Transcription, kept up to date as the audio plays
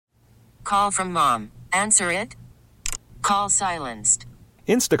Call from mom. Answer it. Call silenced.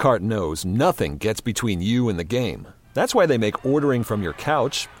 Instacart knows nothing gets between you and the game. That's why they make ordering from your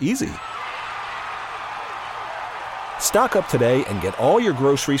couch easy. Stock up today and get all your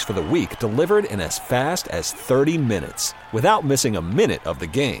groceries for the week delivered in as fast as 30 minutes without missing a minute of the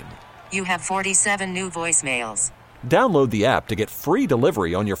game. You have 47 new voicemails. Download the app to get free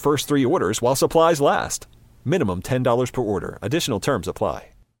delivery on your first 3 orders while supplies last. Minimum $10 per order. Additional terms apply.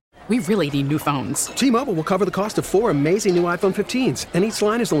 We really need new phones. T-Mobile will cover the cost of 4 amazing new iPhone 15s, and each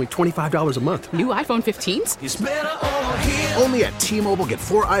line is only $25 a month. New iPhone 15s? It's better over here. Only at T-Mobile, get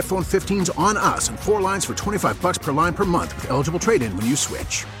 4 iPhone 15s on us and 4 lines for $25 per line per month with eligible trade-in when you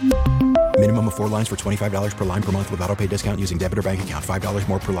switch. Minimum of 4 lines for $25 per line per month with autopay discount using debit or bank account. $5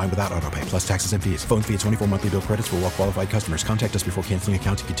 more per line without autopay, plus taxes and fees. Phone fee at 24 monthly bill credits for well-qualified customers. Contact us before canceling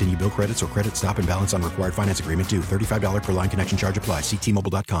account to continue bill credits or credit stop and balance on required finance agreement due. $35 per line connection charge applies. See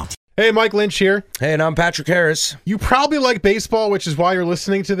T-Mobile.com. Hey, Mike Lynch here. Hey, and I'm Patrick Harris. You probably like baseball, which is why you're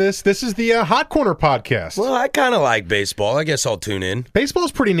listening to this. This is the Hot Corner podcast. Well, I kind of like baseball. I guess I'll tune in.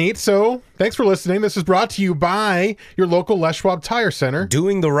 Baseball's pretty neat, so thanks for listening. This is brought to you by your local Les Schwab Tire Center.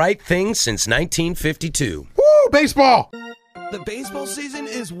 Doing the right thing since 1952. Woo, baseball! The baseball season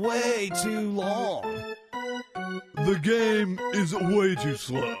is way too long. The game is way too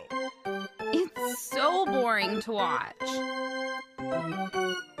slow. It's so boring to watch.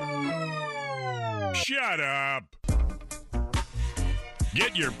 Shut up.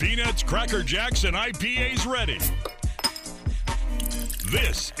 Get your peanuts, Cracker Jacks, and IPAs ready.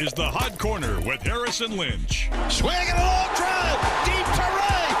 This is the Hot Corner with Harrison Lynch. Swinging a long drive, deep to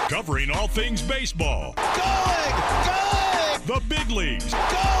right. Covering all things baseball. Going. The big leagues.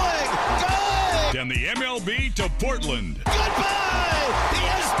 Going. And the MLB to Portland. Goodbye. He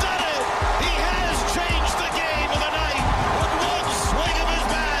has done it. He has changed the game of the night with one swing of his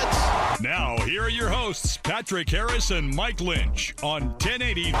bats. Now, here are your hosts, Patrick Harris and Mike Lynch on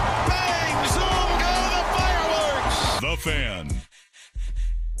 1080. Bang, zoom, go the fireworks. The Fan.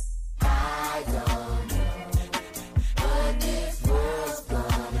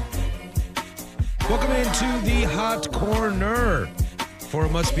 Welcome into the Hot Corner. For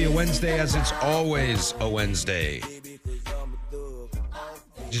it must be a Wednesday, as it's always a Wednesday.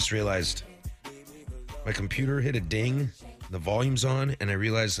 Just realized my computer hit a ding, the volume's on, and I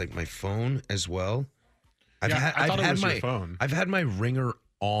realized like my phone as well. I thought it was your phone. I've had my ringer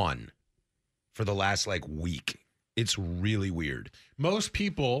on for the last like week. It's really weird. Most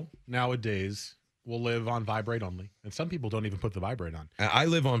people nowadays will live on vibrate only, and some people don't even put the vibrate on. I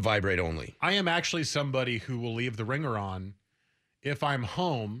live on vibrate only. I am actually somebody who will leave the ringer on if I'm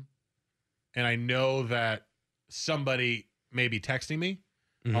home and I know that somebody may be texting me.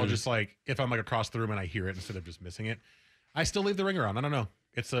 Mm-hmm. I'll just like, if I'm like across the room and I hear it instead of just missing it, I still leave the ringer on. I don't know.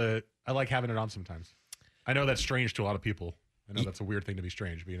 I like having it on sometimes. I know that's strange to a lot of people. I know that's a weird thing to be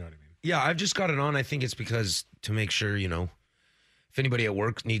strange, but you know what I mean. Yeah, I've just got it on. I think it's because to make sure, if anybody at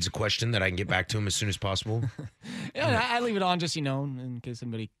work needs a question that I can get back to them as soon as possible. I leave it on just, in case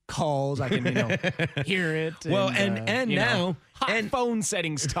somebody calls, I can, hear it. Well, and now hot phone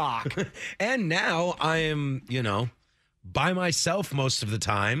settings talk. And now I am, by myself most of the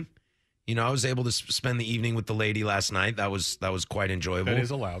time. I was able to spend the evening with the lady last night. That was quite enjoyable. That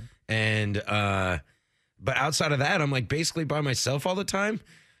is allowed. And but outside of that, I'm like basically by myself all the time.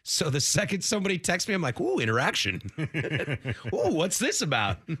 So the second somebody texts me, I'm like, ooh, interaction. Ooh, what's this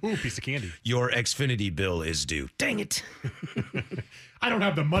about? Ooh, piece of candy. Your Xfinity bill is due. Dang it. I don't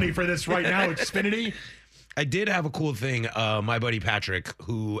have the money for this right now, Xfinity. I did have a cool thing. My buddy Patrick,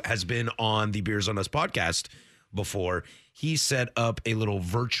 who has been on the Beers on Us podcast before, he set up a little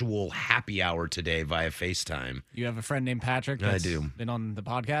virtual happy hour today via FaceTime. You have a friend named Patrick that's been on the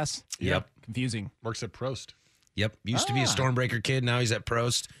podcast? Yep. Confusing. Works at Prost. Yep. Used to be a Stormbreaker kid. Now he's at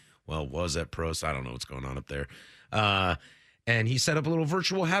Prost. Well, was at Prost. I don't know what's going on up there. And he set up a little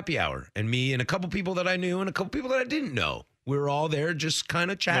virtual happy hour. And me and a couple people that I knew and a couple people that I didn't know. We were all there just kind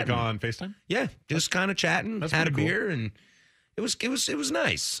of chatting. Like on FaceTime? Yeah. Just kind of chatting. Had a beer and it was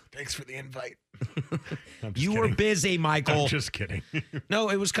nice. Thanks for the invite. You were busy, Michael. I'm just kidding. No,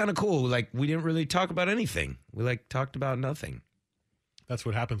 it was kind of cool. Like, we didn't really talk about anything. We talked about nothing. That's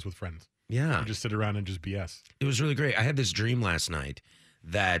what happens with friends. Yeah. You just sit around and just BS. It was really great. I had this dream last night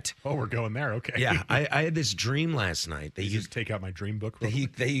that... Oh, we're going there. Okay. Yeah. I had this dream last night that you just take out my dream book. That you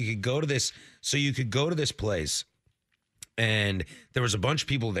could go to this... So you could go to this place and there was a bunch of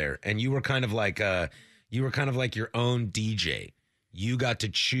people there and you were kind of like your own DJ. You got to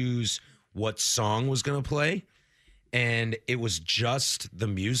choose what song was going to play, and it was just the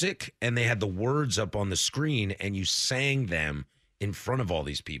music, and they had the words up on the screen, and you sang them in front of all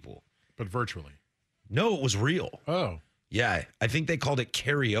these people. But virtually. No, it was real. Oh. Yeah, I think they called it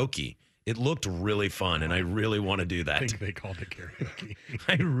karaoke. It looked really fun, and I really want to do that. I think they called it karaoke.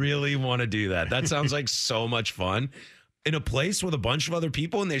 I really want to do that. That sounds like so much fun. In a place with a bunch of other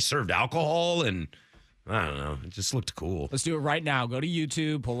people, and they served alcohol, and I don't know. It just looked cool. Let's do it right now. Go to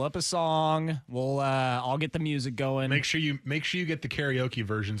YouTube, pull up a song. I'll get the music going. Make sure you get the karaoke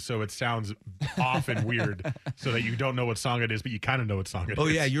version so it sounds off and weird, so that you don't know what song it is, but you kind of know what song it is. Oh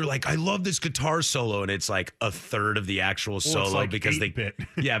yeah, you're like, I love this guitar solo, and it's like a third of the actual solo it's like because 8-bit.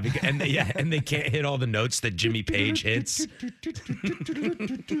 and they can't hit all the notes that Jimmy Page hits.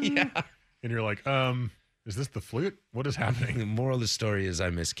 Yeah, and you're like, is this the flute? What is happening? The moral of the story is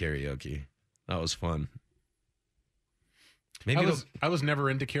I miss karaoke. That was fun. Maybe I was never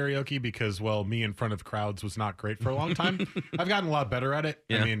into karaoke because, well, me in front of crowds was not great for a long time. I've gotten a lot better at it.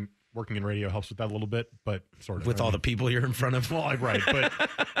 Yeah. I mean, working in radio helps with that a little bit, but sort of. with all the people you're in front of. Well, right, but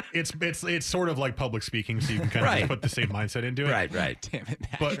it's sort of like public speaking, so you can kind of just put the same mindset into it. Right. Damn it,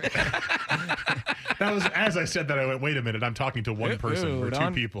 But that was, as I said that, I went, wait a minute, I'm talking to one person or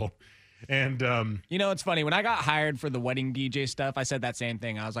two people. And it's funny, when I got hired for the wedding DJ stuff, I said that same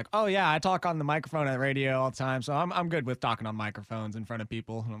thing. I was like, oh yeah, I talk on the microphone at radio all the time, so I'm good with talking on microphones in front of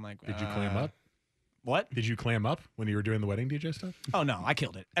people. And I'm like, did you clam up? What? Did you clam up when you were doing the wedding DJ stuff? Oh no, I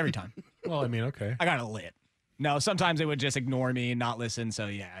killed it every time. Well, I mean, okay. I got it lit. No, sometimes it would just ignore me and not listen. So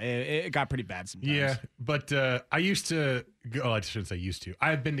yeah, it got pretty bad sometimes. Yeah, but I used to go, I shouldn't say used to.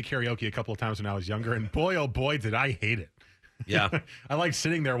 I've been to karaoke a couple of times when I was younger, and boy, oh boy, did I hate it. Yeah. I like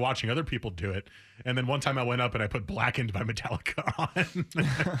sitting there watching other people do it. And then one time I went up and I put Blackened by Metallica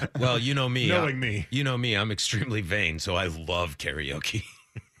on. Well, you know me. Knowing me. You know me. I'm extremely vain, so I love karaoke.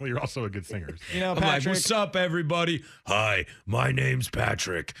 Well, you're also a good singer. So. I'm like, what's up, everybody? Hi, my name's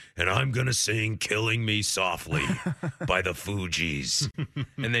Patrick, and I'm going to sing Killing Me Softly by the Fugees.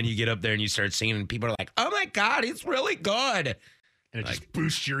 And then you get up there and you start singing, and people are like, oh, my God, it's really good. And it just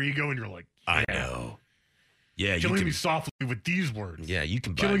boosts your ego, and you're like, I know. Yeah, Killing me softly with these words. Yeah, you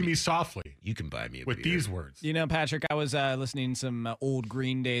can buy Killing me softly. You can buy me a with beer. these words. Patrick, I was listening to some old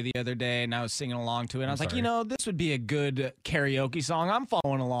Green Day the other day, and I was singing along to it. And I was like, this would be a good karaoke song. I'm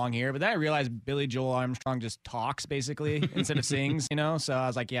following along here. But then I realized Billy Joel Armstrong just talks, basically, instead of sings, So I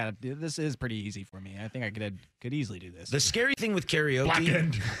was like, yeah, this is pretty easy for me. I think I could easily do this. The scary thing with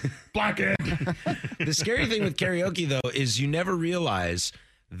karaoke... Blackened. The scary thing with karaoke, though, is you never realize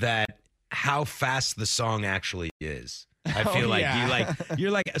that how fast the song actually is. I feel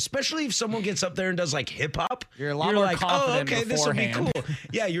you're like, especially if someone gets up there and does like hip hop, you're a lot more like, confident. Oh, okay, this will be beforehand. cool.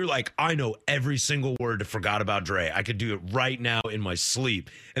 Yeah, you're like, I know every single word to Forgot About Dre. I could do it right now in my sleep.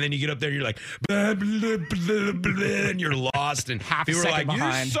 And then you get up there, and you're like, blah, blah, blah, blah, and you're lost. And half a people are second like,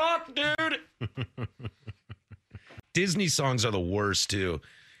 behind. You suck, dude. Disney songs are the worst too.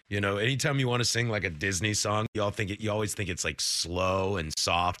 Anytime you want to sing like a Disney song, you always think it's like slow and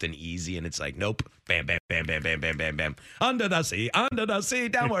soft and easy, and it's like, nope, bam, bam, bam, bam, bam, bam, bam, bam, under the sea,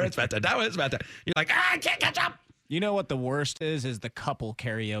 down where it's better, down where it's better. You're like, I can't catch up. You know what the worst is the couple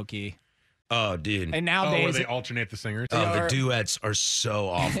karaoke. Oh, dude. And nowadays, where they alternate the singers. Oh, the duets are so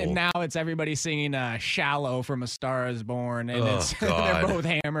awful. And now it's everybody singing "Shallow" from A Star Is Born, and God. they're both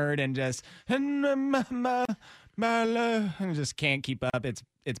hammered and just and just can't keep up.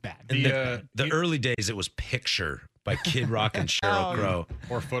 It's bad. The early days, it was "Picture" by Kid Rock and Sheryl Crow,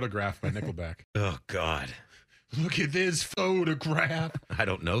 or "Photograph" by Nickelback. Oh God. Look at this photograph. I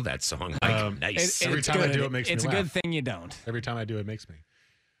don't know that song. Nice. Every time I do it makes me laugh. It's a good thing you don't. Every time I do it makes me.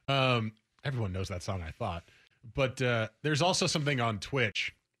 Everyone knows that song, I thought. But there's also something on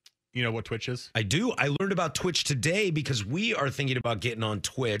Twitch. You know what Twitch is? I do. I learned about Twitch today because we are thinking about getting on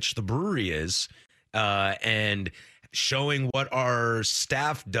Twitch. The brewery is. And showing what our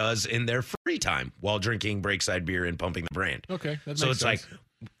staff does in their free time while drinking Breakside beer and pumping the brand. Okay. So it's like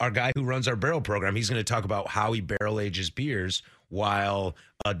our guy who runs our barrel program, he's going to talk about how he barrel ages beers while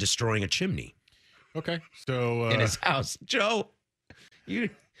destroying a chimney. Okay. So in his house. Joe,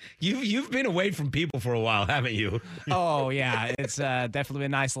 you've been away from people for a while, haven't you? Oh, yeah. It's definitely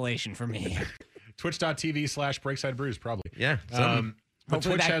been isolation for me. Twitch.tv/Breakside Brews, probably. Yeah.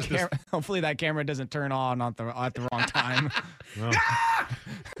 Hopefully that camera doesn't turn on at the wrong time. Well.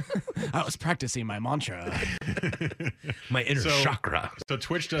 I was practicing my mantra. My inner chakra. So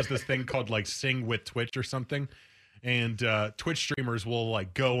Twitch does this thing called like Sing with Twitch or something. And Twitch streamers will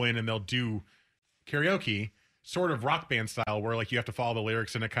like go in and they'll do karaoke, sort of rock band style, where like you have to follow the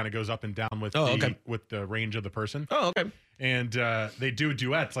lyrics and it kind of goes up and down with with the range of the person. Oh, okay. And they do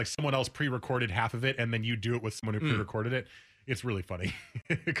duets, like someone else pre-recorded half of it and then you do it with someone who pre-recorded it. it's really funny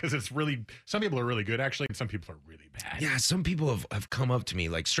because some people are really good actually, and some people are really bad. Yeah, some people have come up to me,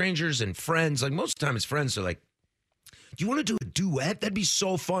 like strangers and friends. Like most of the time it's friends. They're like, do you want to do a duet? That'd be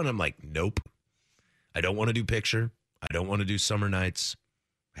so fun. I'm like, nope. I don't want to do Picture. I don't want to do Summer Nights.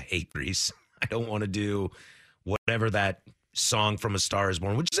 I hate Grease. I don't want to do whatever that song from A Star Is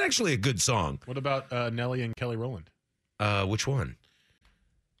Born, which is actually a good song. What about Nelly and Kelly Rowland? Which one?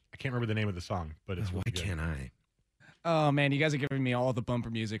 I can't remember the name of the song, but it's Why can't I? Oh, man, you guys are giving me all the bumper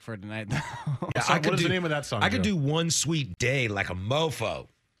music for tonight, though. Yeah, so what is the name of that song? I could do One Sweet Day like a mofo.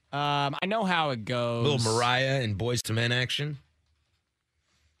 I know how it goes. Little Mariah and Boys to Men action.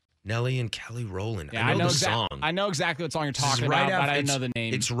 Nelly and Kelly Rowland. Yeah, I know the song. I know exactly what song you're This is talking right about, but I after- didn't know the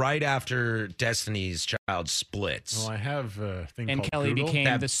name. It's right after Destiny's Child splits. Well, I have a thing And called Kelly Google.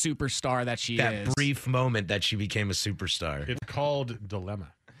 became the superstar that she is. That brief moment that she became a superstar. It's called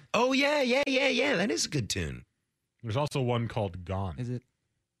Dilemma. Oh, yeah. That is a good tune. There's also one called Gone. Is it?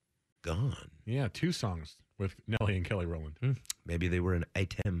 Gone. Yeah, 2 songs with Nelly and Kelly Rowland. Maybe they were an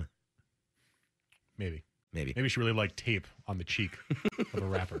item. Maybe. Maybe she really liked tape on the cheek of a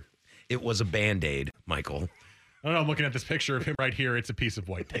rapper. It was a Band-Aid, Michael. I don't know. I'm looking at this picture of him right here. It's a piece of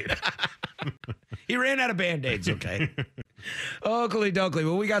white tape. He ran out of Band-Aids, okay? Oakley dokley.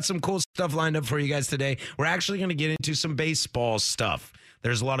 Well, we got some cool stuff lined up for you guys today. We're actually going to get into some baseball stuff.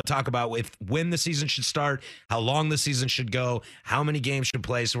 There's a lot of talk about when the season should start, how long the season should go, how many games should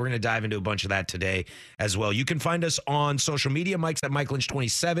play. So we're going to dive into a bunch of that today as well. You can find us on social media. Mike's at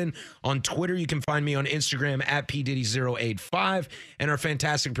MikeLynch27. On Twitter, you can find me on Instagram at PDiddy085. And our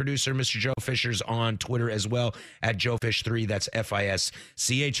fantastic producer, Mr. Joe Fisher's on Twitter as well at JoeFish3. That's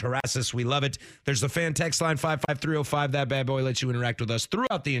FISCH. Harass us. We love it. There's the fan text line 55305. That bad boy lets you interact with us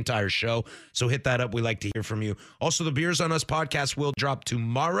throughout the entire show. So hit that up. We like to hear from you. Also, the Beers on Us podcast will drop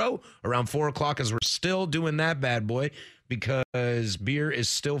tomorrow around 4 o'clock as we're still doing that bad boy because beer is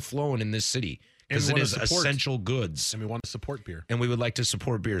still flowing in this city because it is essential goods. And we want to support beer. And we would like to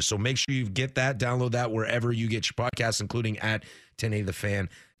support beer. So make sure you get that, download that wherever you get your podcasts, including at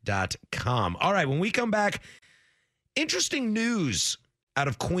 1080thefan.com. All right, when we come back, interesting news out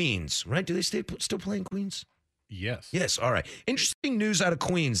of Queens, right? Do they still playing Queens? Yes. Yes, all right. Interesting news out of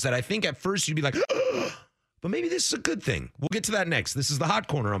Queens that I think at first you'd be like, but maybe this is a good thing. We'll get to that next. This is the Hot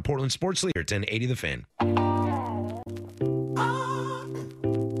Corner on Portland Sports Leader, 1080 The Fan.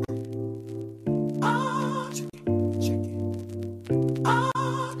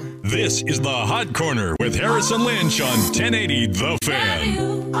 This is the Hot Corner with Harrison Lynch on 1080 The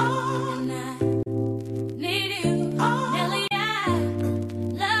Fan.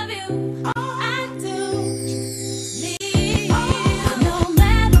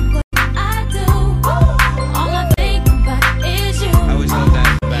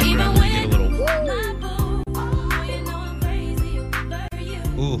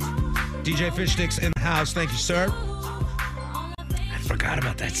 DJ Fish Sticks in the house. Thank you, sir. I forgot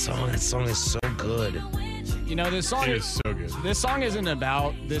about that song. That song is so good. You know, this song is so good. This song isn't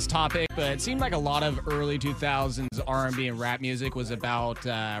about this topic, but it seemed like a lot of early 2000s R&B and rap music was about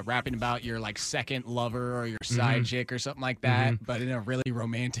rapping about your like second lover or your side chick or something like that, but in a really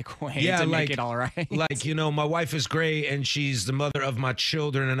romantic way to make it all right. Like, you know, my wife is great and she's the mother of my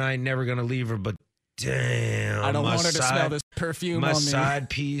children and I ain't never gonna leave her, but damn, I don't want her to smell this perfume on me. My side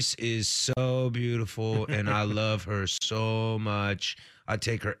piece is so beautiful and I love her so much. I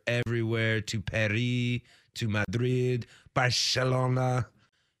take her everywhere, to Paris, to Madrid, Barcelona,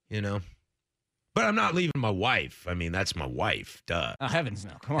 you know. But I'm not leaving my wife. I mean, that's my wife. Duh. Oh, heavens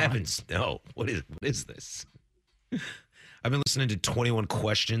no. Come on. Heavens no. What is this? I've been listening to 21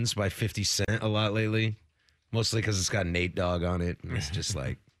 Questions by 50 Cent a lot lately. Mostly because it's got Nate Dogg on it. And it's just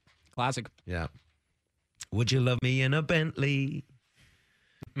like. Classic. Yeah. Would you love me in a Bentley?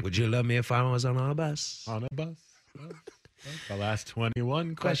 Would you love me if I was on a bus? On a bus. The last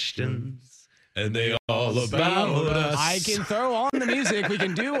 21 questions. And they all about us. I can throw on the music. We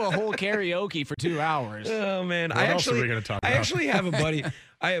can do a whole karaoke for 2 hours. Oh, man. What else are we going to talk about? I actually have a buddy.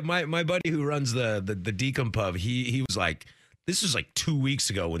 My buddy who runs the Deacon Pub, he was like, this was like 2 weeks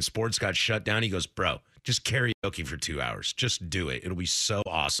ago when sports got shut down. He goes, bro, just karaoke for 2 hours. Just do it. It'll be so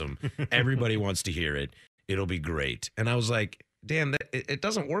awesome. Everybody wants to hear it. It'll be great. And I was like, damn, it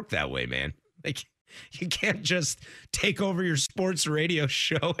doesn't work that way, man. Like, you can't just take over your sports radio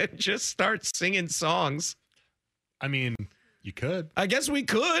show and just start singing songs. I mean, you could. I guess we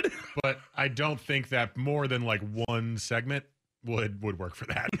could. But I don't think that more than like one segment would work for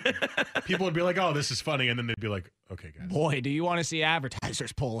that. People would be like, oh, this is funny. And then they'd be like, okay, guys. Boy, do you want to see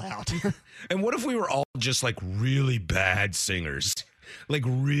advertisers pull out. And what if we were all just like really bad singers? Like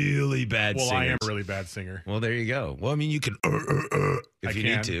really bad Well, singers. I am a really bad singer. Well, there you go. Well, I mean, you can if you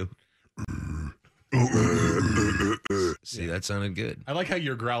need to. See, that sounded good. I like how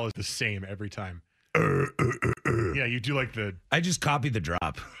your growl is the same every time. Yeah, you do like the... I just copied the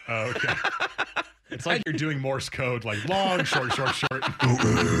drop. Oh, okay. It's like you're doing Morse code, like long, short, short, short.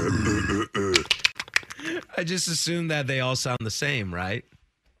 I just assumed that they all sound the same, right?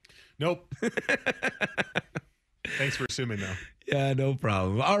 Nope. Thanks for assuming, though. Yeah, no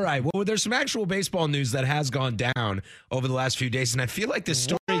problem. All right. Well, there's some actual baseball news that has gone down over the last few days, and I feel like this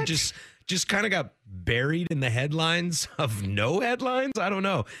story just kind of got buried in the headlines of no headlines. I don't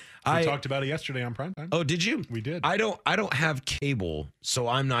know. We talked about it yesterday on Primetime. Oh, did you? We did. I don't have cable, so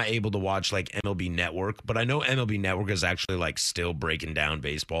I'm not able to watch like MLB Network, but I know MLB Network is actually like still breaking down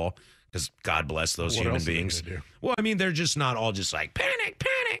baseball because God bless those human beings. Well, I mean, they're just not all just like panic,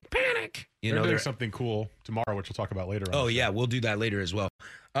 panic, panic. They're doing something cool tomorrow, which we'll talk about later on. Oh, yeah, we'll do that later as well.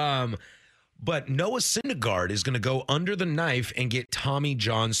 But Noah Syndergaard is going to go under the knife and get Tommy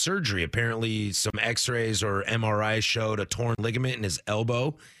John surgery. Apparently, some x-rays or MRI showed a torn ligament in his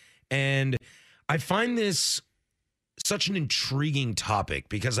elbow. And I find this such an intriguing topic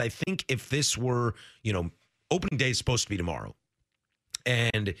because I think if this were, opening day is supposed to be tomorrow.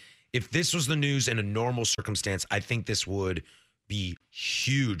 And if this was the news in a normal circumstance, I think this would be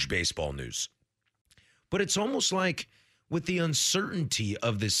huge baseball news. But it's almost like with the uncertainty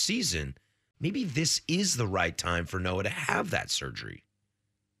of this season, maybe this is the right time for Noah to have that surgery.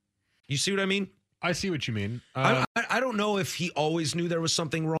 You see what I mean? I see what you mean. I don't know if he always knew there was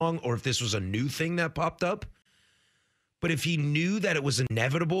something wrong or if this was a new thing that popped up. But if he knew that it was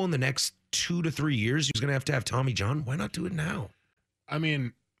inevitable in the next 2 to 3 years, he was going to have Tommy John, why not do it now? I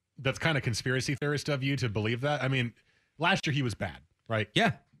mean, that's kind of conspiracy theorist of you to believe that. I mean, last year he was bad, right?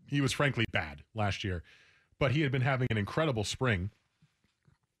 Yeah. He was frankly bad last year. But he had been having an incredible spring.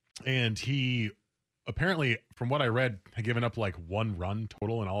 And he apparently, from what I read, had given up like 1 run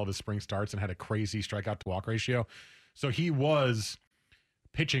total in all of his spring starts and had a crazy strikeout to walk ratio. So he was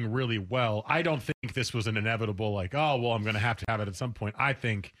pitching really well. I don't think this was an inevitable like, oh, well, I'm going to have it at some point. I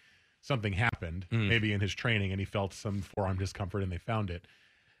think something happened maybe in his training and he felt some forearm discomfort and they found it.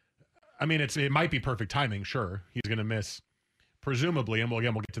 I mean, it might be perfect timing. Sure. He's going to miss presumably, and we'll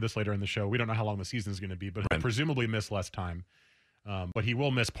get to this later in the show. We don't know how long the season is going to be, but he'll presumably miss less time. But he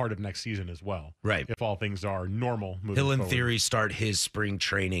will miss part of next season as well. Right. If all things are normal moving He'll, in forward. theory, start his spring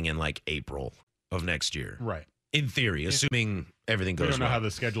training in like April of next year. Right. In theory, assuming everything goes well. We don't know how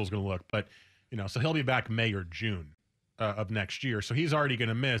the schedule is going to look, but, so he'll be back May or June of next year. So he's already going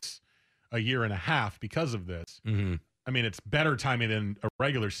to miss a year and a half because of this. Mm-hmm. I mean, it's better timing than a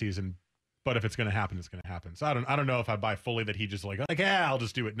regular season, but if it's going to happen, it's going to happen. So I don't know if I buy fully that he just I'll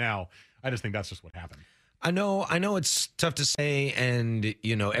just do it now. I just think that's just what happened. I know it's tough to say, and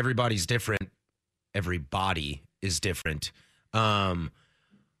everybody's different. Everybody is different.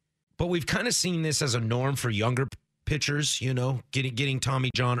 But we've kind of seen this as a norm for younger pitchers, getting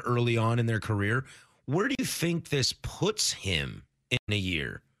Tommy John early on in their career. Where do you think this puts him in a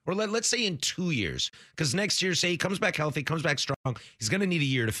year? Or let's say in 2 years, because next year, say he comes back healthy, comes back strong, he's going to need a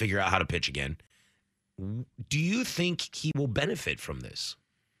year to figure out how to pitch again. Do you think he will benefit from this?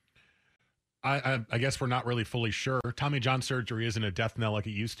 I guess we're not really fully sure. Tommy John surgery isn't a death knell like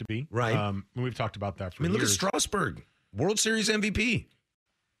it used to be. Right. We've talked about that for years. Look at Strasburg, World Series MVP.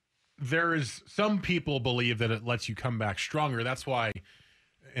 There's some people believe that it lets you come back stronger. That's why,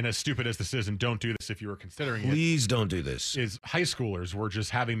 and as stupid as this is, and don't do this if you were considering Please don't do this. Is high schoolers were just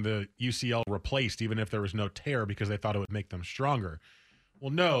having the UCL replaced even if there was no tear because they thought it would make them stronger.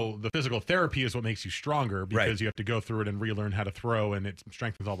 Well, no, the physical therapy is what makes you stronger because you have to go through it and relearn how to throw, and it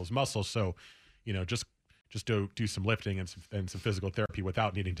strengthens all those muscles. So, just do some lifting and some physical therapy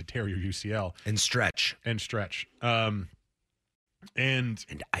without needing to tear your UCL. And stretch. And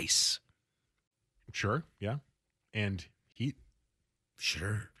ice. Sure, yeah. And heat.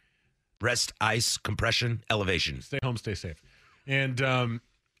 Sure. Rest, ice, compression, elevation. Stay home, stay safe. And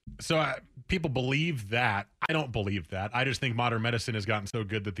so people believe that. I don't believe that. I just think modern medicine has gotten so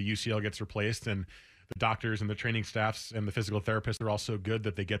good that the UCL gets replaced, and the doctors and the training staffs and the physical therapists are all so good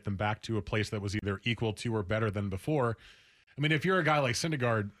that they get them back to a place that was either equal to or better than before. I mean, if you're a guy like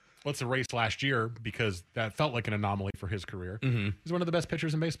Syndergaard, let's erase last year because that felt like an anomaly for his career. Mm-hmm. He's one of the best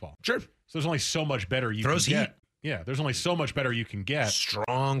pitchers in baseball. Sure. So there's only so much better you can get. Yeah, there's only so much better you can get.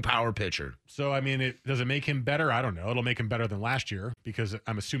 Strong power pitcher. So, I mean, does it make him better? I don't know. It'll make him better than last year because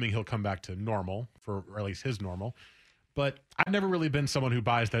I'm assuming he'll come back to normal, or at least his normal. But I've never really been someone who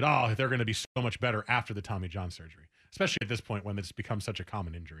buys that, they're going to be so much better after the Tommy John surgery, especially at this point when it's become such a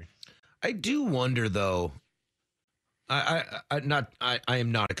common injury. I do wonder, though, I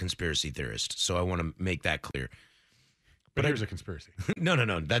am not a conspiracy theorist, so I want to make that clear. But here's a conspiracy.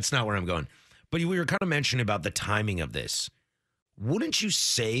 No, that's not where I'm going. But we were kind of mentioning about the timing of this. Wouldn't you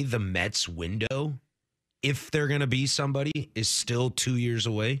say the Mets window, if they're going to be somebody, is still 2 years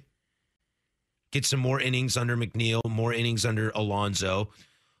away? Get some more innings under McNeil, more innings under Alonso.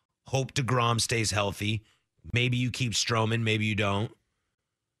 Hope DeGrom stays healthy. Maybe you keep Stroman, maybe you don't.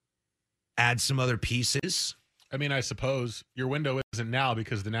 Add some other pieces. I mean, I suppose your window isn't now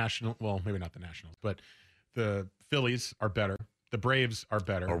because maybe not the Nationals, but the Phillies are better. The Braves are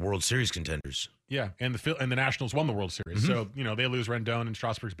better. Or World Series contenders. Yeah, and the Nationals won the World Series. So, they lose Rendon and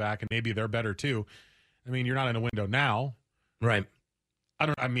Strasburg's back, and maybe they're better too. I mean, you're not in a window now. Right.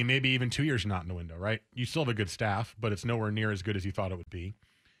 Maybe even 2 years you're not in a window, right? You still have a good staff, but it's nowhere near as good as you thought it would be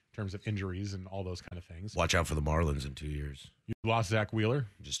in terms of injuries and all those kind of things. Watch out for the Marlins in 2 years. You lost Zach Wheeler.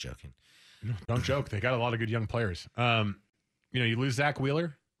 I'm just joking. No, don't joke. They got a lot of good young players. You lose Zach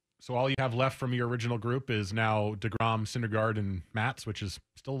Wheeler. So all you have left from your original group is now DeGrom, Syndergaard, and Matz, which is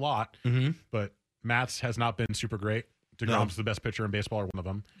still a lot. Mm-hmm. But Matz has not been super great. DeGrom's the best pitcher in baseball, or one of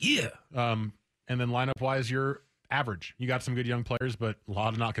them. Yeah. And then lineup-wise, you're average. You got some good young players, but a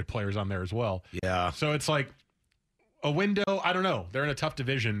lot of not good players on there as well. Yeah. So it's like a window, I don't know. They're in a tough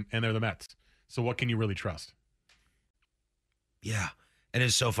division, and they're the Mets. So what can you really trust? Yeah. And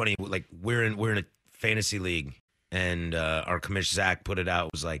it's so funny. Like, we're in a fantasy league. And our commissioner, Zach, put it out.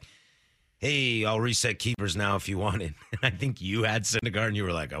 It was like, hey, I'll reset keepers now if you want it. And I think you had Syndergaard, and you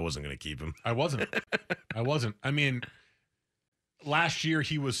were like, I wasn't going to keep him. I wasn't. I mean, last year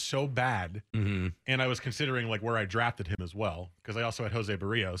he was so bad, and I was considering like where I drafted him as well, because I also had Jose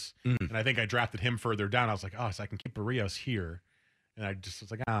Barrios, and I think I drafted him further down. I was like, so I can keep Barrios here. And I just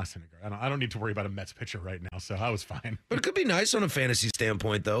was like, Syndergaard. I don't need to worry about a Mets pitcher right now, so I was fine. But it could be nice on a fantasy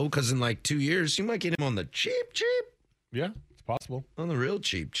standpoint, though, because in like 2 years, you might get him on the cheap. Yeah, it's possible. On the real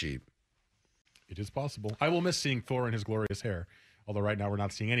cheap. It is possible. I will miss seeing Thor and his glorious hair, although right now we're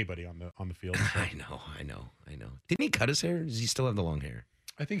not seeing anybody on the field. So. I know. Didn't he cut his hair? Does he still have the long hair?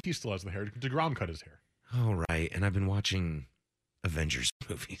 I think he still has the hair. DeGrom cut his hair. Oh, right. And I've been watching Avengers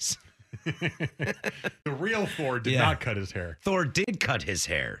movies. The real Thor did not cut his hair. Thor did cut his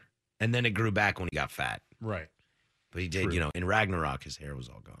hair, and then it grew back when he got fat. Right. But he did, in Ragnarok, his hair was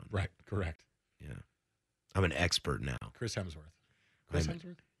all gone. Right, correct. Yeah. I'm an expert now. Chris Hemsworth.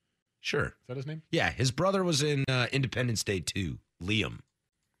 Hemsworth? Sure. Is that his name? Yeah, his brother was in Independence Day 2, Liam.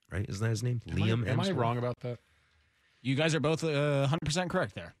 Right? Isn't that his name? Liam Hemsworth? Am I wrong about that? You guys are both 100%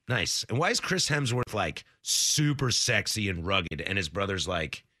 correct there. Nice. And why is Chris Hemsworth like super sexy and rugged, and his brother's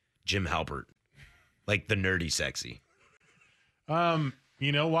like Jim Halpert, like the nerdy sexy?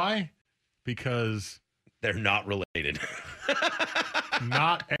 You know why? Because they're not related.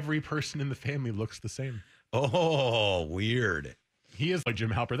 Not every person in the family looks the same. Oh, weird. He is like Jim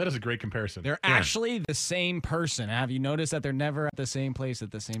Halpert. That is a great comparison. They're actually the same person. Have you noticed that they're never at the same place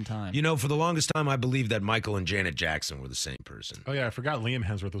at the same time? For the longest time, I believed that Michael and Janet Jackson were the same person. Oh, yeah. I forgot Liam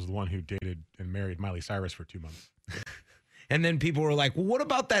Hemsworth was the one who dated and married Miley Cyrus for 2 months. And then people were like, well, what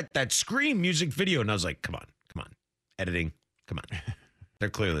about that Scream music video? And I was like, come on. Editing, come on. They're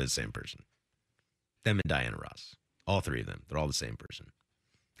clearly the same person. Them and Diana Ross. All three of them. They're all the same person.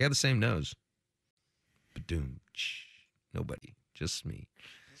 They have the same nose. Ba-doom. Nobody. Just me.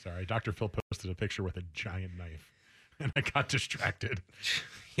 Sorry, Dr. Phil posted a picture with a giant knife, and I got distracted.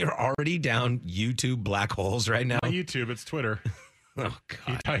 You're already down YouTube black holes right now? Not YouTube, it's Twitter. Oh,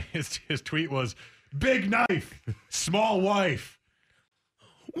 God. His tweet was, big knife, small wife.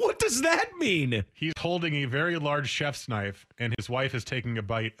 What does that mean? He's holding a very large chef's knife, and his wife is taking a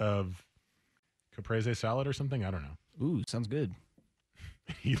bite of caprese salad or something. I don't know. Ooh, sounds good.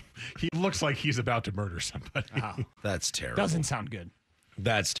 He looks like he's about to murder somebody. Oh, that's terrible. Doesn't sound good.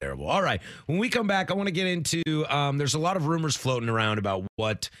 That's terrible. All right. When we come back, I want to get into there's a lot of rumors floating around about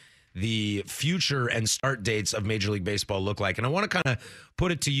what the future and start dates of Major League Baseball look like. And I want to kind of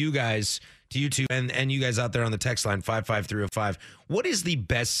put it to you guys, to you two, and you guys out there on the text line, 55305. What is the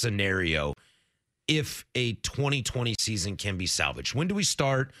best scenario if a 2020 season can be salvaged? When do we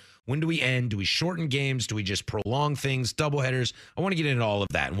start? When do we end? Do we shorten games? Do we just prolong things? Doubleheaders? I want to get into all of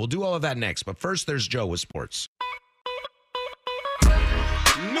that, and we'll do all of that next. But first, there's Joe with sports.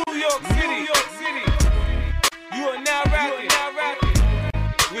 New York City. You are now rapping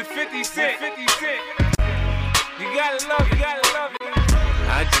with 50 Cent. You gotta love it.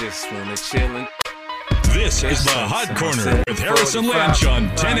 I just wanna chill and This is the Hot Corner with Harrison Lynch on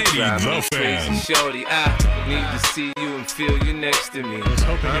 1080 The Fan. Shorty, I need to see you and feel you next to me. I was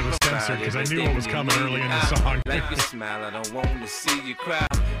hoping it was censored because I knew it was coming early in the song. Like your smile, I don't want to see you cry.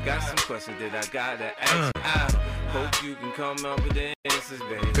 Got some questions that I gotta ask. I Hope you can come up with the answers,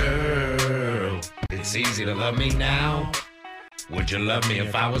 baby. Girl, it's easy to love me now. Would you love me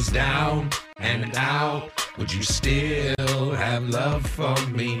if I was down and out? Would you still have love for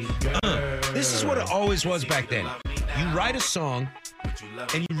me? This is what it always was back then. You write a song,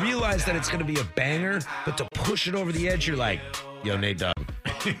 and you realize that it's going to be a banger, but to push it over the edge, you're like, yo, Nate Dogg,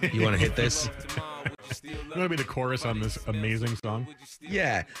 you want to hit this? You want to be the chorus on this amazing song?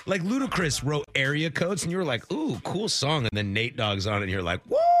 Yeah. Like Ludacris wrote Area Codes, and you were like, ooh, cool song. And then Nate Dogg's on it, and you're like,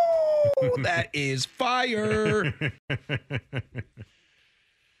 woo, that is fire.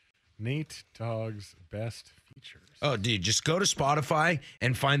 Nate Dogg's best features. Oh, dude, just go to Spotify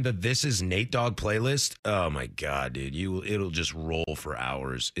and find the This Is Nate Dogg playlist. Oh, my God, dude. It'll just roll for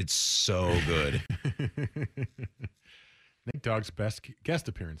hours. It's so good. Nate Dogg's best guest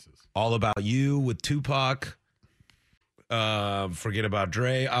appearances. All About You with Tupac. Forget About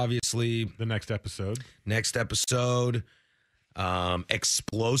Dre, obviously. The next episode.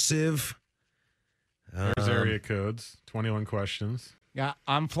 Explosive. There's Area Codes. 21 Questions. Yeah,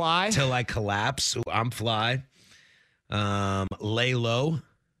 I'm Fly. Till I Collapse. Ooh, I'm Fly. Lay Low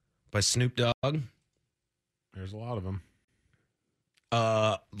by Snoop Dogg. There's a lot of them.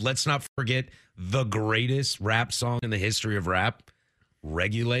 Let's not forget the greatest rap song in the history of rap,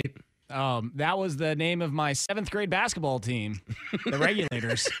 Regulate. That was the name of my 7th grade basketball team, the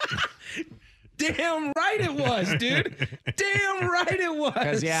Regulators. Damn right it was, dude. Damn right it was.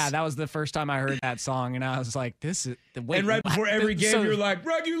 Because, yeah, that was the first time I heard that song, and I was like, this is the way. And right before every game, you're like,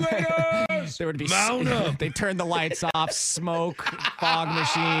 Regulators! There would be Mount up. They turned the lights off, smoke, fog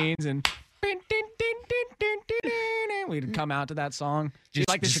machines, and we'd come out to that song. Just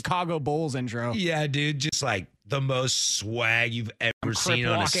like the Chicago Bulls intro. Yeah, dude. Just like the most swag you've ever seen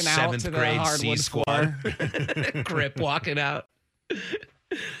on a 7th grade C squad. Crip walking out.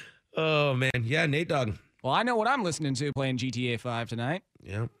 Oh, man. Yeah, Nate Dogg. Well, I know what I'm listening to playing GTA 5 tonight.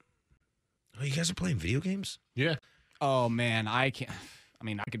 Yeah. Oh, you guys are playing video games? Yeah. Oh, man. I can't. I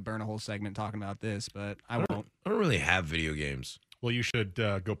mean, I could burn a whole segment talking about this, but I won't. I don't really have video games. Well, you should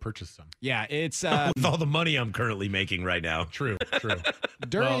go purchase some. Yeah, it's with all the money I'm currently making right now. True.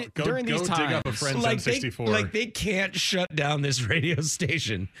 During these times, dig up a friend's N64. They can't shut down this radio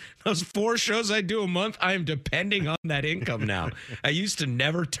station. Those 4 shows I do a month, I am depending on that income now. I used to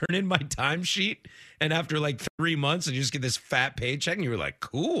never turn in my timesheet, and after like 3 months, I just get this fat paycheck, and you were like,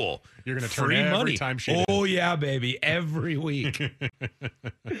 "Cool, you're gonna turn free every money." Timesheet. Oh yeah, baby, every week.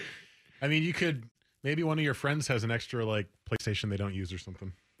 I mean, you could. Maybe one of your friends has an extra like PlayStation they don't use or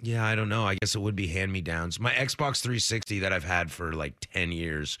something. Yeah, I don't know. I guess it would be hand-me-downs. My Xbox 360 that I've had for like 10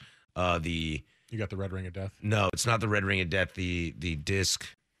 years. You got the Red Ring of Death? No, it's not the Red Ring of Death. The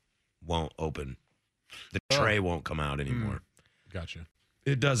disc won't open. The tray won't come out anymore. Gotcha.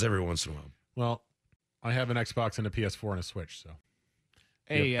 It does every once in a while. Well, I have an Xbox and a PS4 and a Switch, so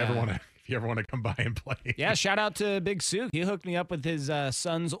hey, if you ever want to come by and play. Yeah, shout out to Big Sook. He hooked me up with his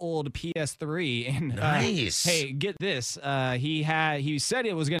son's old PS3. And nice. Hey, get this. He said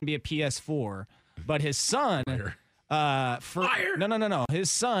it was going to be a PS4, but his son No.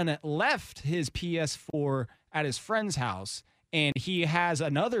 His son left his PS4 at his friend's house, and he has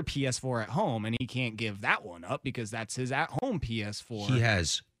another PS4 at home, and he can't give that one up because that's his at-home PS4. He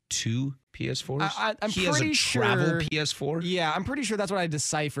has 2 PS4s? He has a travel PS4? Yeah, I'm pretty sure that's what I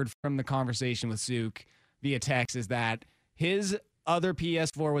deciphered from the conversation with Sook via text, is that his other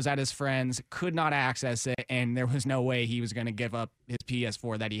PS4 was at his friend's, could not access it, and there was no way he was going to give up his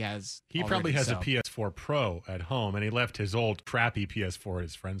PS4 that he has. He probably has a PS4 Pro at home, and he left his old crappy PS4 at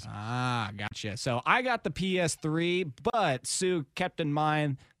his friend's house. Ah, gotcha. So I got the PS3, but Sook kept in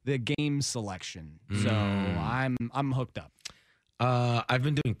mind the game selection. So I'm hooked up. I've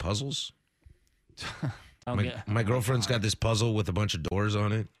been doing puzzles. My girlfriend's got this puzzle with a bunch of doors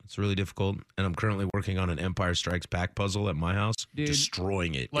on it. It's really difficult. And I'm currently working on an Empire Strikes Back puzzle at my house,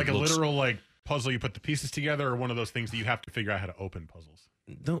 destroying it. Like literal puzzle, you put the pieces together, or one of those things that you have to figure out how to open puzzles?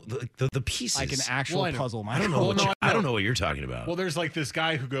 No, the pieces. Like an actual puzzle. I don't know. I don't know what you're talking about. Well, there's like this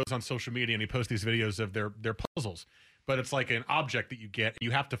guy who goes on social media and he posts these videos of their puzzles. But it's like an object that you get. You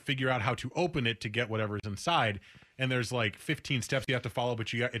have to figure out how to open it to get whatever's inside. And there's like 15 steps you have to follow,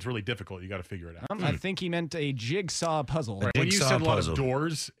 but it's really difficult. You got to figure it out. I think he meant a jigsaw puzzle. Right. When you said a lot of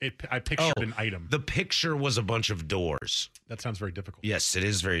doors, I pictured an item. The picture was a bunch of doors. That sounds very difficult. Yes, it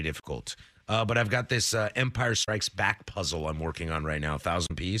is very difficult. But I've got this Empire Strikes Back puzzle I'm working on right now,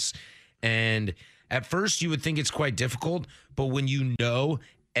 1,000 piece. And at first you would think it's quite difficult, but when you know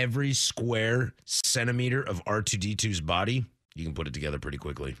every square centimeter of R2-D2's body, You can put it together pretty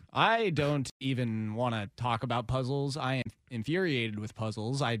quickly. I don't even want to talk about puzzles. I am infuriated with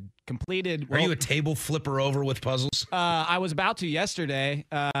puzzles. I completed. Are you a table flipper over with puzzles? I was about to yesterday.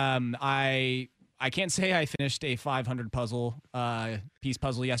 I can't say I finished a 500 piece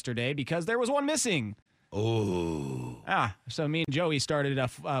puzzle yesterday because there was one missing. Oh. So me and Joey started a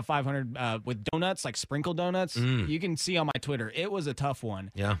 500 with donuts, like sprinkle donuts. You can see on my Twitter. It was a tough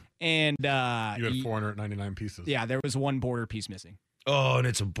one. Yeah. And you had 499 pieces. Yeah, there was one border piece missing. Oh, and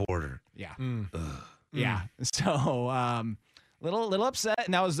it's a border. Yeah. Yeah. So little upset,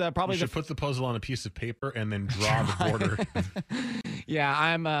 and that was probably you should put the puzzle on a piece of paper and then draw the border. Yeah,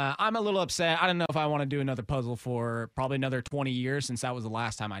 I'm a little upset. I don't know if I want to do another puzzle for probably another 20 years since that was the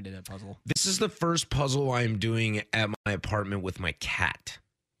last time I did a puzzle. This is the first puzzle I'm doing at my apartment with my cat.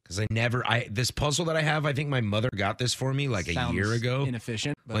 Because this puzzle that I have, I think my mother got this for me like a year ago.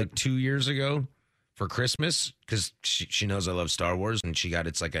 Inefficient. But like 2 years ago for Christmas. Because she knows I love Star Wars, and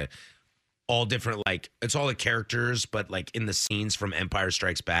it's like all different, like, it's all the characters, but like in the scenes from Empire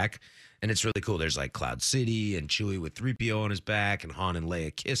Strikes Back. And it's really cool. There's like Cloud City and Chewie with 3PO on his back and Han and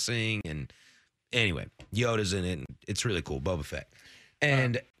Leia kissing. And anyway, Yoda's in it. And it's really cool. Boba Fett.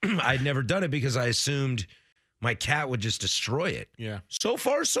 And I'd never done it because I assumed my cat would just destroy it. Yeah. So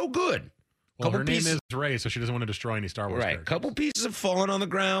far, so good. Well, her name is Rey, so she doesn't want to destroy any Star Wars characters. Couple pieces have fallen on the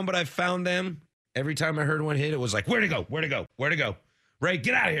ground, but I found them. Every time I heard one hit, it was like, where'd it go? Where'd it go? Where'd it go? Rey,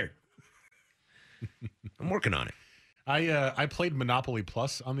 get out of here. I'm working on it. I played Monopoly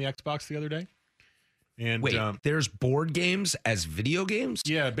Plus on the Xbox the other day. And wait, there's board games as video games?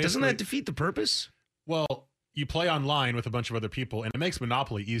 Yeah. Doesn't that defeat the purpose? Well, you play online with a bunch of other people, and it makes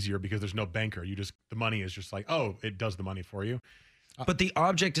Monopoly easier because there's no banker. The money is just like, it does the money for you. But the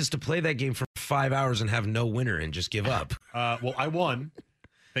object is to play that game for 5 hours and have no winner and just give up. Well, I won.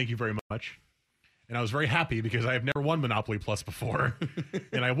 Thank you very much. And I was very happy because I have never won Monopoly Plus before.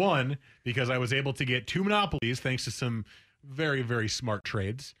 And I won because I was able to get 2 Monopolies thanks to some very, very smart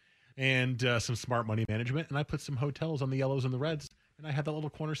trades and some smart money management. And I put some hotels on the yellows and the reds, and I had that little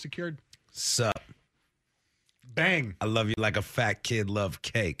corner secured. Sup? Bang. I love you like a fat kid love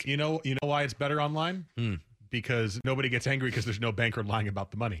cake. You know why it's better online? Because nobody gets angry because there's no banker lying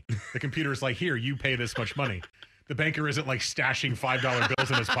about the money. The computer is like, here, you pay this much money. The banker isn't like stashing $5 bills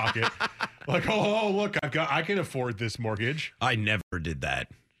in his pocket. Like, look, I can afford this mortgage. I never did that.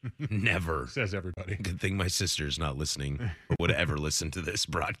 Never. Says everybody. Good thing my sister's not listening or would ever listen to this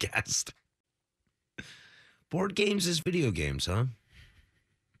broadcast. Board games is video games, huh?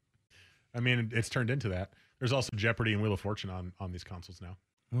 I mean, it's turned into that. There's also Jeopardy and Wheel of Fortune on these consoles now.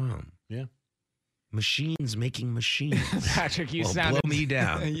 Wow. Yeah. Machines making machines. Patrick, you sounded... blow me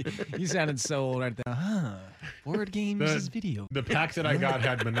down. You sounded so old right there. Board games is video. The pack that I got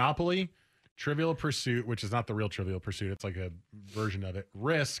had Monopoly, Trivial Pursuit, which is not the real Trivial Pursuit. It's like a version of it.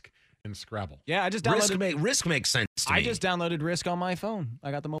 Risk and Scrabble. Yeah, I just downloaded... Risk makes sense to me. I just downloaded Risk on my phone.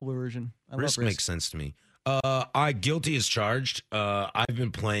 I got the mobile version. Risk makes sense to me. I guilty as charged. I've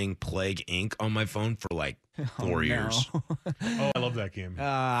been playing Plague Inc. on my phone for like 4 years. I love that game. For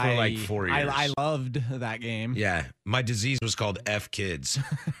like 4 years. I loved that game. Yeah. My disease was called F Kids.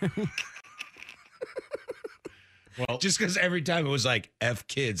 Well, just because every time it was like F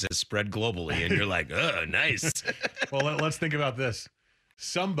Kids has spread globally, and you're like, nice. Well, let's think about this.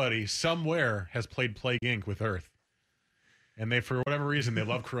 Somebody somewhere has played Plague Inc. with Earth. And for whatever reason, they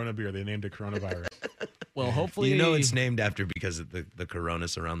love Corona beer. They named it coronavirus. Well, hopefully... it's named after because of the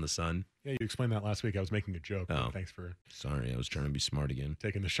coronas around the sun. Yeah, you explained that last week. I was making a joke. Oh. Thanks for... Sorry, I was trying to be smart again.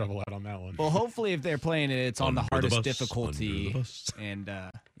 Taking the shovel out on that one. Well, hopefully if they're playing it, it's on the hardest difficulty. And,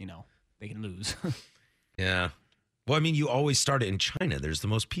 they can lose. Yeah. Well, I mean, you always start it in China. There's the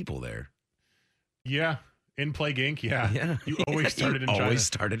most people there. Yeah. In Plague Inc., yeah. You always started in China. Always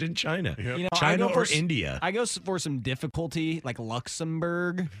started in China. Yep. China or India. I go for some difficulty, like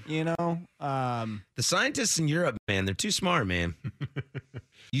Luxembourg, The scientists in Europe, man, they're too smart, man.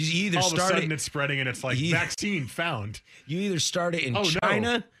 You either all of start a sudden it's spreading and it's like vaccine found. You either start it in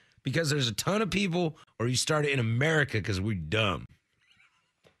China because there's a ton of people, or you start it in America because we're dumb.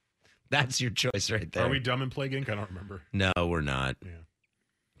 That's your choice right there. Are we dumb in Plague Inc.? I don't remember. No, we're not. Yeah.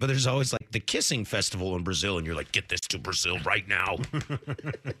 But there's always like the kissing festival in Brazil, and you're like, get this to Brazil right now.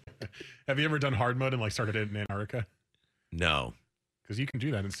 Have you ever done hard mode and like started it in Antarctica? No. Because you can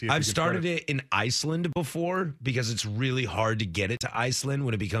do that and see if I've started it in Iceland before because it's really hard to get it to Iceland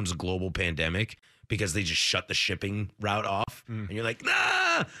when it becomes a global pandemic because they just shut the shipping route off. And you're like,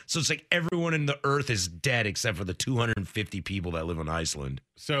 nah! So it's like everyone in the earth is dead except for the 250 people that live on Iceland.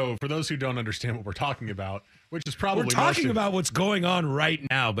 So for those who don't understand what we're talking about, which is probably... We're talking about what's going on right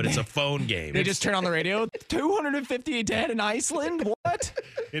now, but it's a phone game. They just turn on the radio. 250 dead in Iceland? What?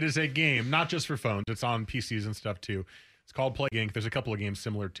 It is a game, not just for phones. It's on PCs and stuff too. It's called Plague Inc. There's a couple of games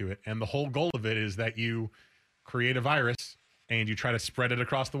similar to it. And the whole goal of it is that you create a virus and you try to spread it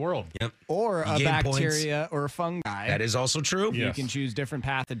across the world. Yep. Or a bacteria or a fungi. That is also true. You can choose different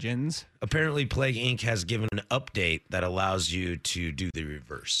pathogens. Apparently, Plague Inc. has given an update that allows you to do the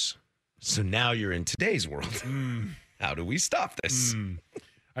reverse. So now you're in today's world. How do we stop this?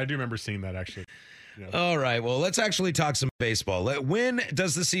 I do remember seeing that, actually. Yeah. All right. Well, let's actually talk some baseball. When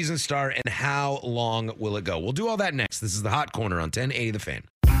does the season start and how long will it go? We'll do all that next. This is the Hot Corner on 1080 The Fan.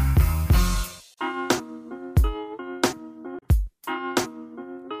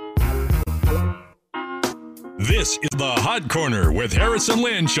 This is the Hot Corner with Harrison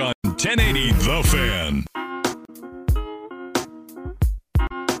Lynch on 1080 The Fan.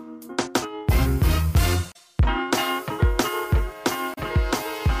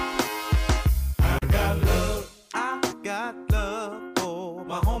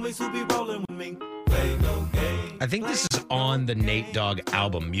 I think this is on the Nate Dogg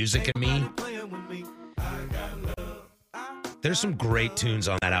album, Music and Me. There's some great tunes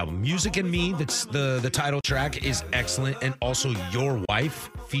on that album. Music and Me, that's the title track, is excellent. And also Your Wife,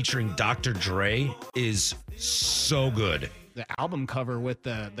 featuring Dr. Dre, is so good. The album cover with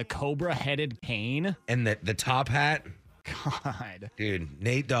the cobra-headed cane. And the top hat. God. Dude,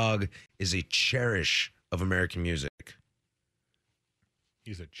 Nate Dogg is a cherish of American music.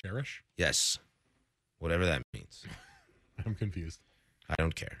 He's a cherish? Yes. Whatever that means. I'm confused. I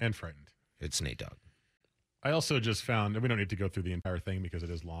don't care. And frightened. It's Nate Dogg. I also just found, and we don't need to go through the entire thing because it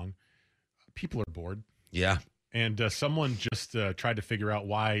is long, people are bored. Yeah. And someone just tried to figure out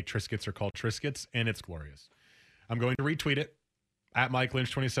why Triscuits are called Triscuits, and it's glorious. I'm going to retweet it at Mike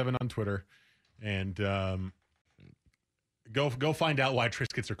Lynch27 on Twitter, and go find out why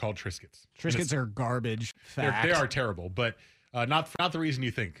Triscuits are called Triscuits. Triscuits are garbage. Fact. They are terrible, but not the reason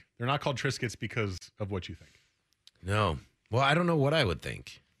you think. They're not called Triscuits because of what you think. No. Well, I don't know what I would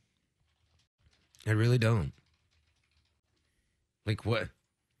think. I really don't. Like what?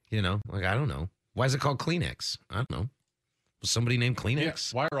 You know, like I don't know. Why is it called Kleenex? I don't know. Was somebody named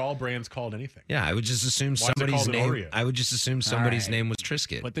Kleenex? Yeah. Why are all brands called anything? Yeah, I would just assume somebody's name. I would just assume somebody's name was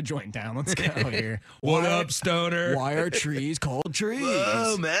Triscuit. Put the joint down. Let's go here. What up, Stoner? Why are trees called trees?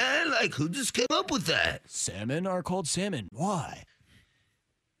 Oh man, like who just came up with that? Salmon are called salmon. Why?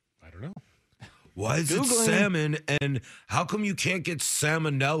 I don't know. Why is it salmon? And how come you can't get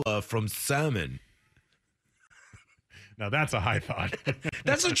salmonella from salmon? Now that's a high thought.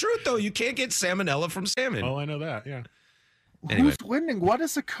 That's the truth, though. You can't get salmonella from salmon. Oh, I know that. Yeah. Anyway. Who's winning? What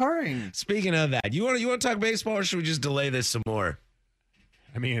is occurring? Speaking of that, you want to talk baseball, or should we just delay this some more?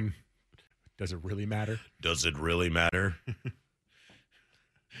 I mean, does it really matter? Does it really matter?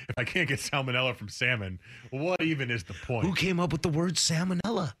 If I can't get salmonella from salmon, what even is the point? Who came up with the word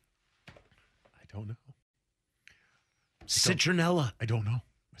salmonella? I don't know. Citronella. I don't know.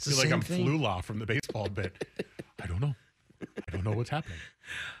 I feel like I'm Flula from the baseball bit. I don't know. I don't know what's happening.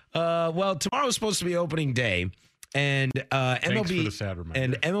 Well, tomorrow's supposed to be opening day, and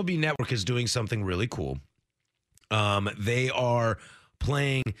MLB Network is doing something really cool. They are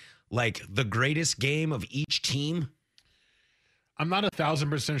playing like the greatest game of each team. I'm not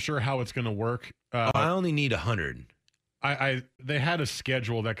 1,000% sure how it's going to work. I only need 100. They had a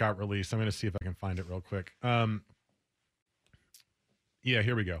schedule that got released. I'm going to see if I can find it real quick. Yeah,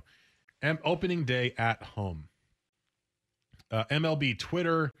 here we go. Opening day at home. MLB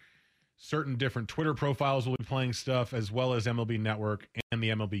Twitter, certain different Twitter profiles will be playing stuff, as well as MLB Network and the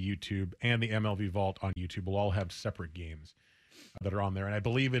MLB YouTube and the MLB Vault on YouTube will all have separate games that are on there. And I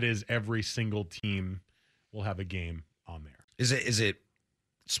believe it is every single team will have a game on there. Is it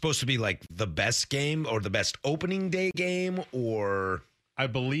supposed to be like the best game or the best opening day game, or? I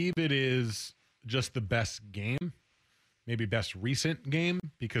believe it is just the best game. Maybe best recent game,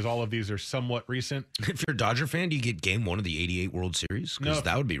 because all of these are somewhat recent. If you're a Dodger fan, do you get game one of the 88 World Series? Because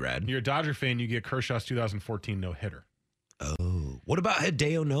that would be rad. If you're a Dodger fan, you get Kershaw's 2014 no-hitter. Oh. What about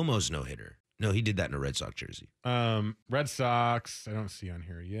Hideo Nomo's no-hitter? No, he did that in a Red Sox jersey. Red Sox, I don't see on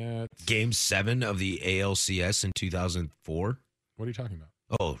here yet. Game 7 of the ALCS in 2004. What are you talking about?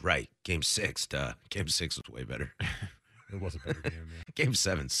 Oh, right. Game 6, duh. Game 6 was way better. It was a better game, yeah. Game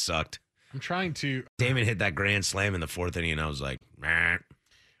 7 sucked. I'm trying to. Damon hit that grand slam in the fourth inning, and I was like, "Meh,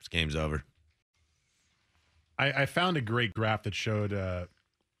 this game's over." I found a great graph that showed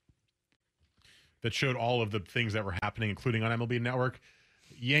all of the things that were happening, including on MLB Network.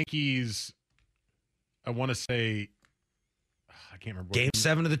 Yankees, I want to say, I can't remember. Game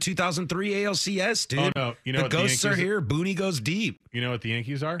 7 of the 2003 ALCS, dude. Oh, no. You know the what ghosts the Yankees are here. Booney goes deep. You know what the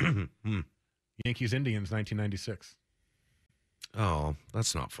Yankees are? Yankees Indians, 1996. Oh,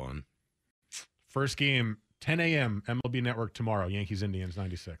 that's not fun. First game, 10 a.m. MLB Network tomorrow. Yankees Indians,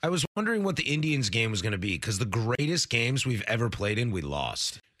 96. I was wondering what the Indians game was going to be because the greatest games we've ever played in, we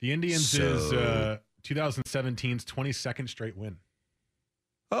lost. The Indians is 2017's 22nd straight win.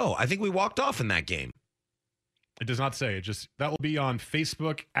 Oh, I think we walked off in that game. It does not say. That will be on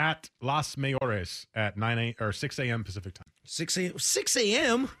Facebook at Las Mayores at 6 a.m. Pacific time. 6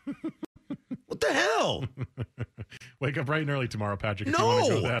 a.m. What the hell? Wake up bright and early tomorrow, Patrick. If No, you want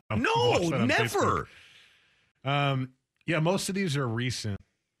to go that, watch that on never. Facebook. Yeah, most of these are recent.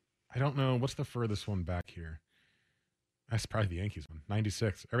 I don't know. What's the furthest one back here? That's probably the Yankees one,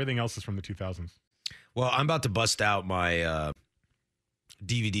 96. Everything else is from the 2000s. Well, I'm about to bust out my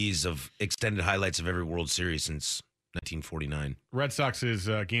DVDs of extended highlights of every World Series since 1949. Red Sox is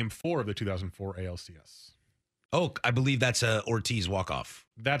game 4 of the 2004 ALCS. Oh, I believe that's a Ortiz walk-off.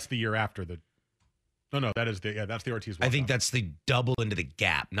 That's the year after the. No, that's the Ortiz walk-off. I think that's the double into the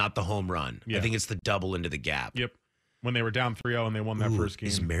gap, not the home run. Yeah. I think it's the double into the gap. Yep. When they were down 3-0 and they won that first game.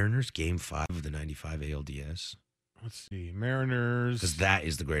 Is Mariners game 5 of the 95 ALDS? Let's see. Mariners. Because that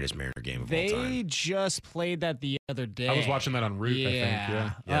is the greatest Mariner game of all time. They just played that the other day. I was watching that on Root, I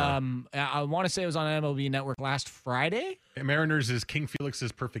think. Yeah. I want to say it was on MLB Network last Friday. Mariners is King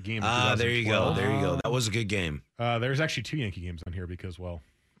Felix's perfect game. There you go. There you go. That was a good game. There's actually 2 Yankee games on here because, well.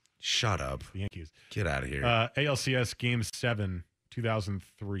 Shut up. The Yankees. Get out of here. ALCS game 7,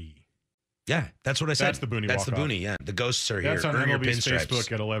 2003. Yeah, that's what I said. That's the Booney That's the walk-off. Booney, yeah. The ghosts are here. That's on Earn your MLB's pinstripes.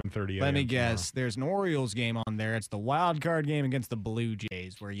 Facebook at 11:30 a.m. Let me guess. There's an Orioles game on there. It's the wild card game against the Blue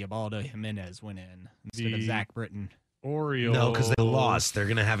Jays where Ubaldo Jimenez went in instead of Zach Britton. Orioles. No, because they lost. They're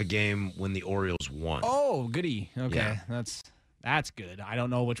going to have a game when the Orioles won. Oh, goody. Okay, Yeah. that's good. I don't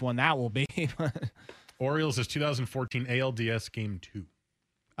know which one that will be. Orioles is 2014 ALDS game 2.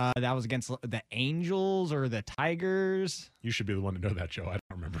 That was against the Angels or the Tigers. You should be the one to know that, Joe. I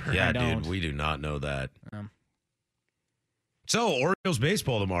don't remember. Yeah, dude, we do not know that. So, Orioles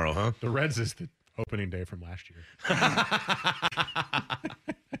baseball tomorrow, huh? The Reds is the opening day from last year.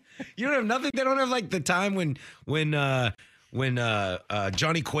 You don't have nothing? They don't have, like, the time when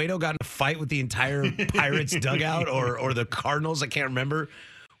Johnny Cueto got in a fight with the entire Pirates dugout or the Cardinals, I can't remember,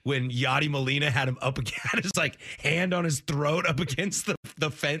 when Yadi Molina had him up against his like hand on his throat up against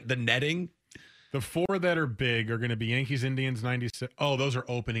the netting. The 4 that are big are going to be Yankees, Indians, 96. Oh, those are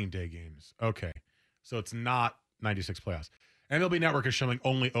opening day games. Okay. So it's not 96 playoffs. MLB Network is showing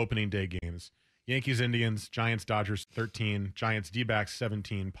only opening day games. Yankees, Indians, Giants, Dodgers, 13. Giants, D-backs,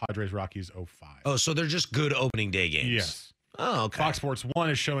 17. Padres, Rockies, 05. Oh, so they're just good opening day games. Yes. Oh, okay. Fox Sports 1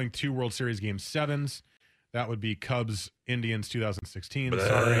 is showing 2 World Series game 7s. That would be Cubs, Indians, 2016.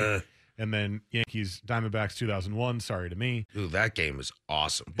 Sorry. And then Yankees, Diamondbacks, 2001. Sorry to me. Ooh, that game was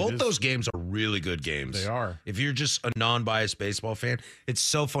awesome. Both those games are really good games. They are. If you're just a non-biased baseball fan, it's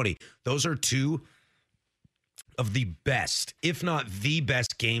so funny. Those are 2 of the best, if not the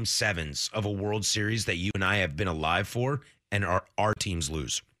best, game 7s of a World Series that you and I have been alive for, and our teams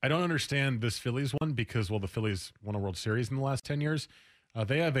lose. I don't understand this Phillies one because, well, the Phillies won a World Series in the last 10 years.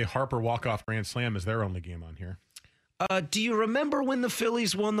 They have a Harper walk-off grand slam as their only game on here. Do you remember when the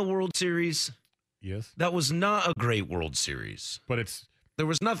Phillies won the World Series? Yes. That was not a great World Series. But there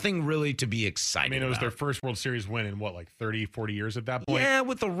was nothing really to be excited about. It was their first World Series win in, 30, 40 years at that point? Yeah,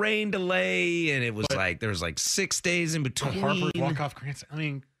 with the rain delay, and it was there was 6 days in between. Harper walk-off grand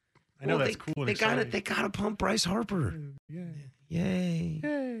slam. I know that's cool and exciting. They got to pump Bryce Harper. Yeah.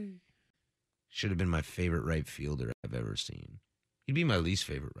 Yay. Should have been my favorite right fielder I've ever seen. He'd be my least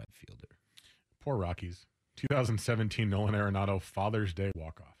favorite right fielder. Poor Rockies. 2017 Nolan Arenado Father's Day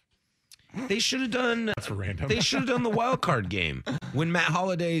walk-off. They should have done. That's random. They should have done the wild card game when Matt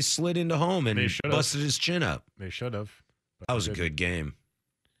Holliday slid into home and busted his chin up. They should have. That was a good game.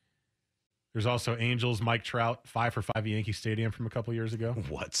 There's also Angels, Mike Trout, 5 for 5 at Yankee Stadium from a couple years ago.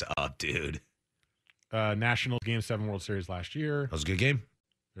 What's up, dude? Nationals Game 7 World Series last year. That was a good game.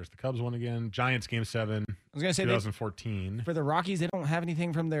 There's the Cubs one again. Giants Game 7. I was gonna say 2014. For the Rockies, they don't have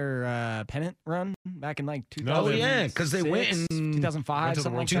anything from their pennant run back in 2000. Oh yeah, because they went in 2005,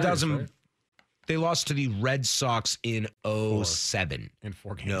 something like 2000. that. They lost to the Red Sox in 07. In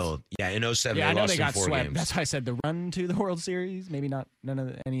 4 games. No, yeah, in 07. Yeah, I know they got 4 swept. games. That's why I said the run to the World Series. Maybe not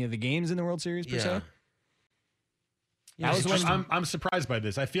any of the games in the World Series per se. Yeah, I'm surprised by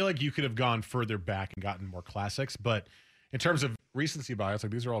this. I feel like you could have gone further back and gotten more classics, but in terms of recency bias,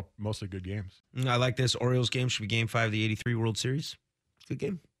 like these are all mostly good games. I like this. Orioles game should be Game 5 of the 83 World Series. Good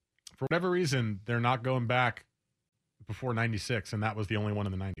game. For whatever reason, they're not going back before 96, and that was the only one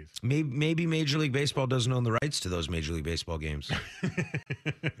in the 90s. Maybe Major League Baseball doesn't own the rights to those Major League Baseball games.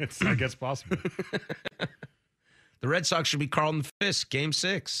 It's, I guess, possible. The Red Sox should be Carlton Fisk, Game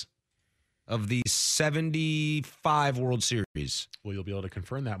 6 of the 75 World Series. Well, you'll be able to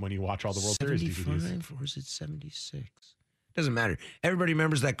confirm that when you watch all the World Series DVDs. 75 or is it 76? Doesn't matter. Everybody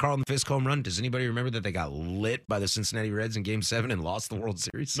remembers that Carlton Fisk home run. Does anybody remember that they got lit by the Cincinnati Reds in Game 7 and lost the World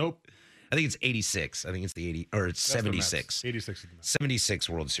Series? Nope. I think it's 86. I think it's the 80, or it's 76. 86. 76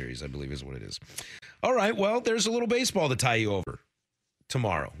 World Series, I believe is what it is. All right, well, there's a little baseball to tie you over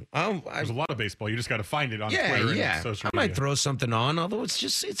tomorrow. There's a lot of baseball. You just got to find it on Twitter and social media. I might throw something on, although it's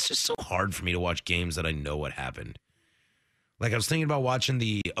just so hard for me to watch games that I know what happened. Like I was thinking about watching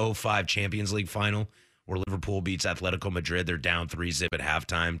the 05 Champions League final where Liverpool beats Atletico Madrid. They're down 3-0 at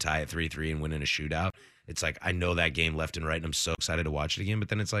halftime, tie at 3-3, and win in a shootout. It's like I know that game left and right, and I'm so excited to watch it again. But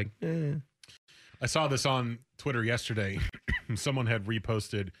then it's like, I saw this on Twitter yesterday. Someone had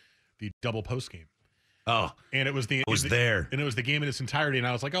reposted the double post game. Oh, and it was the there, and it was the game in its entirety. And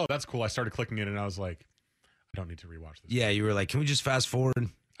I was like, oh, that's cool. I started clicking it, and I was like, I don't need to rewatch this. Yeah, you were like, can we just fast forward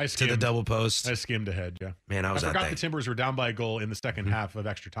to the double post? I skimmed ahead. Yeah, man, I forgot the Timbers were down by a goal in the second half of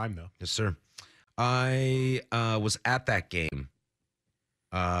extra time, though. Yes, sir. I was at that game.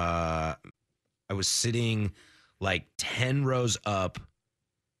 I was sitting like 10 rows up,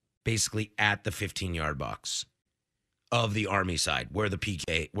 basically at the 15-yard box of the Army side where the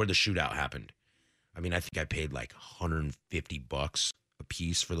shootout happened. I mean, I think I paid like $150 a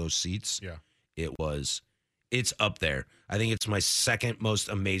piece for those seats. Yeah. It's up there. I think it's my second most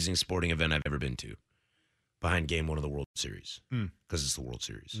amazing sporting event I've ever been to, behind Game 1 of the World Series, because it's the World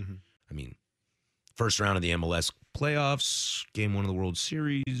Series. Mm-hmm. I mean, first round of the MLS playoffs, Game 1 of the World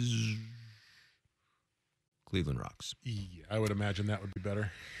Series, Cleveland rocks. Yeah, I would imagine that would be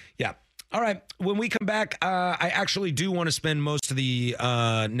better. Yeah. All right. When we come back, I actually do want to spend most of the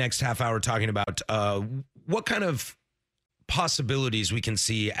next half hour talking about what kind of possibilities we can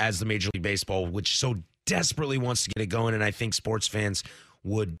see as the Major League Baseball, which so desperately wants to get it going. And I think sports fans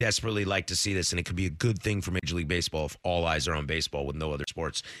would desperately like to see this. And it could be a good thing for Major League Baseball if all eyes are on baseball with no other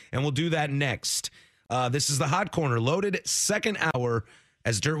sports. And we'll do that next. This is the Hot Corner, loaded second hour.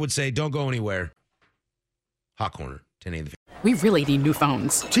 As Dirt would say, don't go anywhere. Hot Corner, 1080. We really need new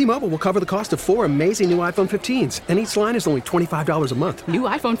phones. T-Mobile will cover the cost of 4 amazing new iPhone 15s, and each line is only $25 a month. New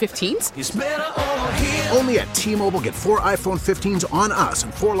iPhone 15s? It's better over here. Only at T-Mobile, get 4 iPhone 15s on us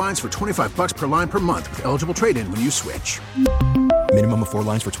and 4 lines for $25 per line per month with eligible trade-in when you switch. Minimum of 4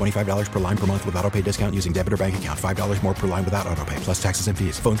 lines for $25 per line per month with autopay discount using debit or bank account. $5 more per line without autopay, plus taxes and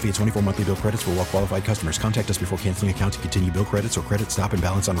fees. Phone fee at 24 monthly bill credits for well-qualified customers. Contact us before canceling account to continue bill credits or credit stop and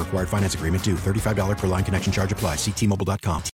balance on required finance agreement due. $35 per line connection charge applies. See T-Mobile.com.